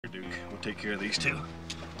take care of these two.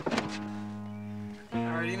 All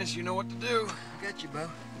right, Enos, you know what to do. Got you, Bo.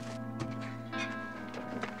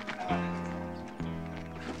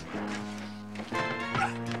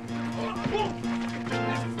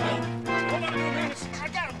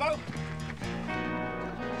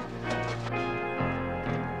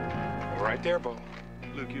 Right there, Bo.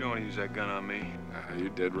 Luke, you don't want to use that gun on me. You're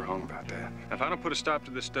dead wrong about that. If I don't put a stop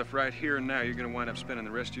to this stuff right here and now, you're going to wind up spending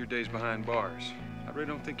the rest of your days behind bars. I really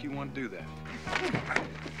don't think you want to do that.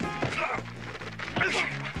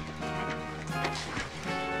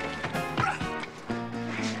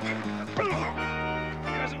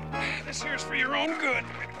 Cousin, this here's for your own good.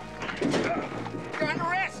 You're under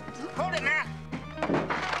arrest. Hold it now.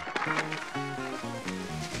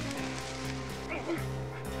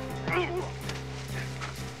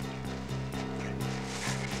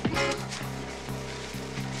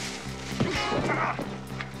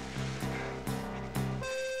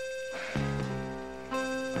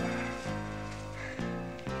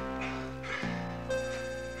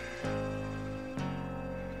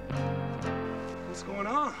 What's going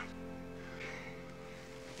on?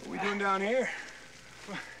 What are we doing down here?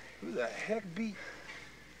 Who the heck beat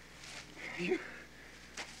you?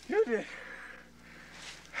 You did.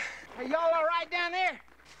 Hey, y'all all right down there?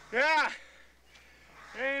 Yeah.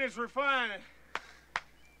 Ain't as refining.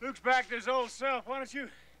 Luke's back to his old self. Why don't you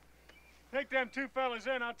take them two fellas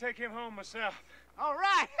in? I'll take him home myself. All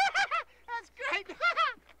right. That's great.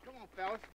 Come on, fellas.